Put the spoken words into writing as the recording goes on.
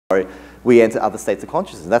we enter other states of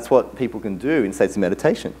consciousness. That's what people can do in states of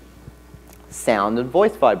meditation. Sound and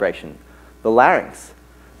voice vibration, the larynx,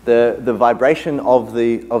 the vibration of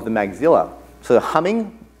the maxilla. So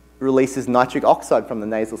humming releases nitric oxide from the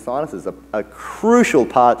nasal sinuses, a crucial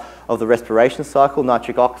part of the respiration cycle.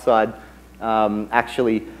 Nitric oxide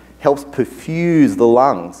actually helps perfuse the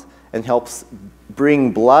lungs and helps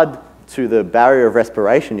bring blood to the barrier of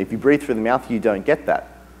respiration. If you breathe through the mouth, you don't get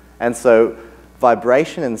that. And so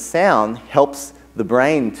vibration and sound helps the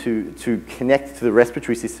brain to connect to the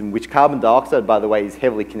respiratory system, which carbon dioxide, by the way, is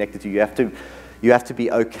heavily connected to. You have to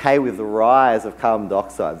be okay with the rise of carbon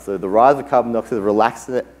dioxide. So the rise of carbon dioxide,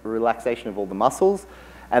 the relaxation of all the muscles,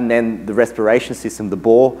 and then the respiration system, the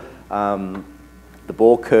Bohr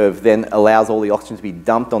curve then allows all the oxygen to be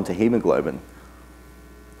dumped onto hemoglobin.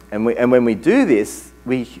 And when we do this,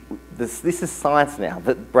 this is science now,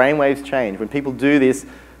 that brainwaves change. When people do this,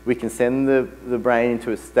 we can send the brain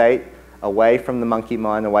into a state away from the monkey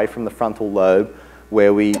mind, away from the frontal lobe,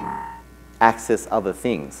 where we access other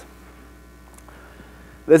things.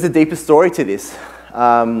 There's a deeper story to this.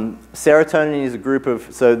 Serotonin is a group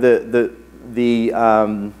of, so the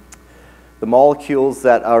molecules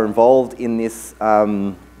that are involved in this,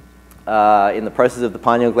 in the process of the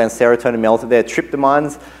pineal gland, serotonin, melatonin, they're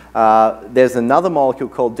tryptamines. There's another molecule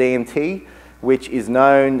called DMT, which is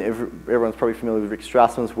known, everyone's probably familiar with Rick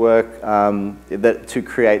Strassman's work, to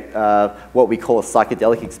create what we call a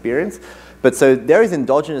psychedelic experience. But so there is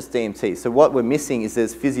endogenous DMT. So what we're missing is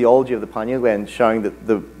there's physiology of the pineal gland showing that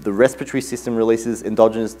the respiratory system releases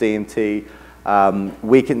endogenous DMT.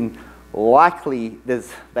 We can likely,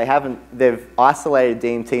 they've isolated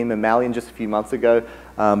DMT in mammalian just a few months ago,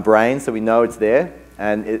 brain, so we know it's there.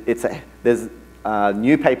 And there's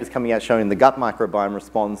new papers coming out showing the gut microbiome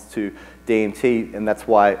responds to DMT, and that's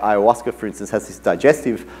why ayahuasca, for instance, has this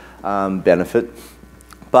digestive benefit.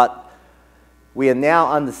 But we are now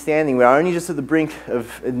understanding, we're only just at the brink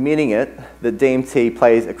of admitting it, that DMT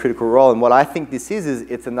plays a critical role. And what I think this is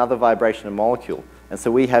it's another vibrational molecule. And so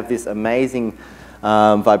we have this amazing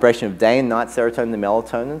vibration of day and night serotonin and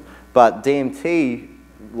melatonin, but DMT,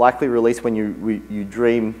 likely released when you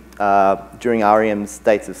dream during REM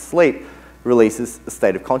states of sleep, releases a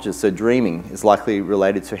state of consciousness. So dreaming is likely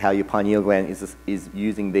related to how your pineal gland is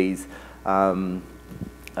using these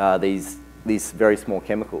very small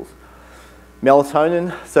chemicals.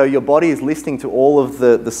 Melatonin, so your body is listening to all of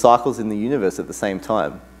the cycles in the universe at the same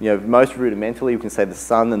time. You know, most rudimentarily, we can say the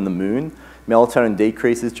sun and the moon. Melatonin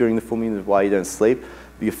decreases during the full moon, is why you don't sleep.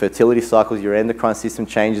 Your fertility cycles, your endocrine system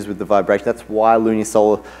changes with the vibration. That's why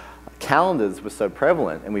lunisolar calendars were so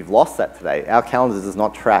prevalent, and we've lost that today. Our calendar does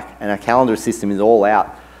not track, and our calendar system is all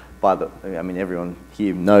out by I mean, everyone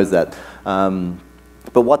here knows that.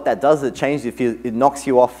 But what that does, it changes, it knocks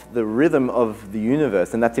you off the rhythm of the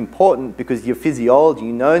universe, and that's important because your physiology,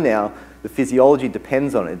 you know now, the physiology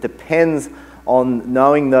depends on it. It depends on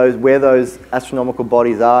knowing where those astronomical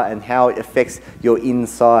bodies are and how it affects your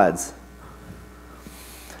insides.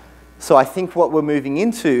 So I think what we're moving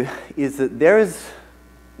into is that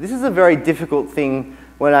this is a very difficult thing.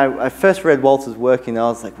 When I first read Walter's work, I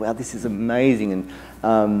was like, wow, this is amazing.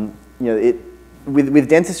 And with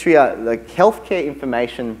dentistry, like healthcare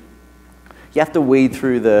information, you have to weed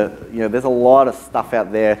through there's a lot of stuff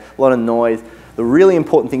out there, a lot of noise. The really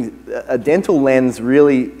important things, a dental lens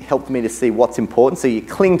really helped me to see what's important, so you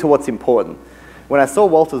cling to what's important. When I saw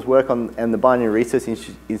Walter's work and the Binary Research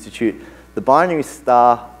Institute, the binary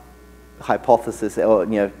star hypothesis,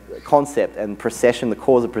 or concept, and precession, the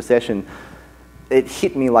cause of precession, it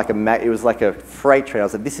hit me like it was like a freight train. I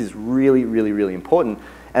was like, this is really, really, really important.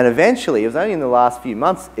 And eventually, it was only in the last few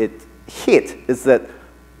months it hit, is that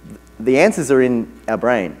the answers are in our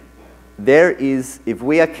brain. If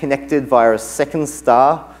we are connected via a second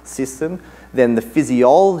star system, then the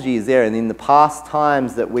physiology is there. And in the past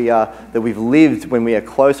times that we've lived, when we are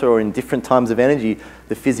closer or in different times of energy,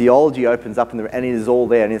 the physiology opens up and it is all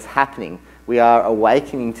there and it's happening. We are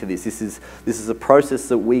awakening to this. This is a process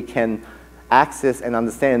that we can access and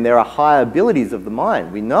understand. There are higher abilities of the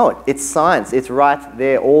mind. We know it. It's science. It's right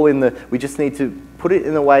there, we just need to put it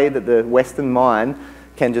in a way that the Western mind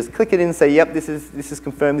can just click it in and say, yep, this is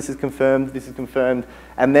confirmed, this is confirmed, this is confirmed.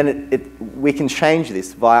 And then we can change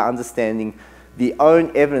this via understanding the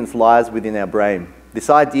own evidence lies within our brain. This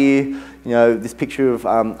idea, this picture of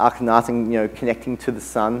Akhenaten, connecting to the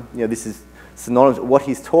sun, this is synonymous. What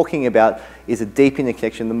he's talking about is a deep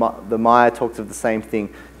interconnection. The Maya talks of the same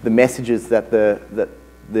thing. The messages that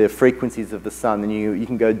the frequencies of the sun, and you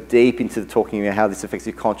can go deep into talking about how this affects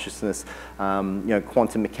your consciousness,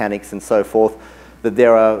 quantum mechanics and so forth. That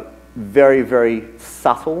there are very, very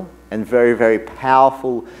subtle and very, very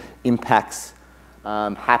powerful impacts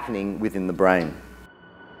happening within the brain.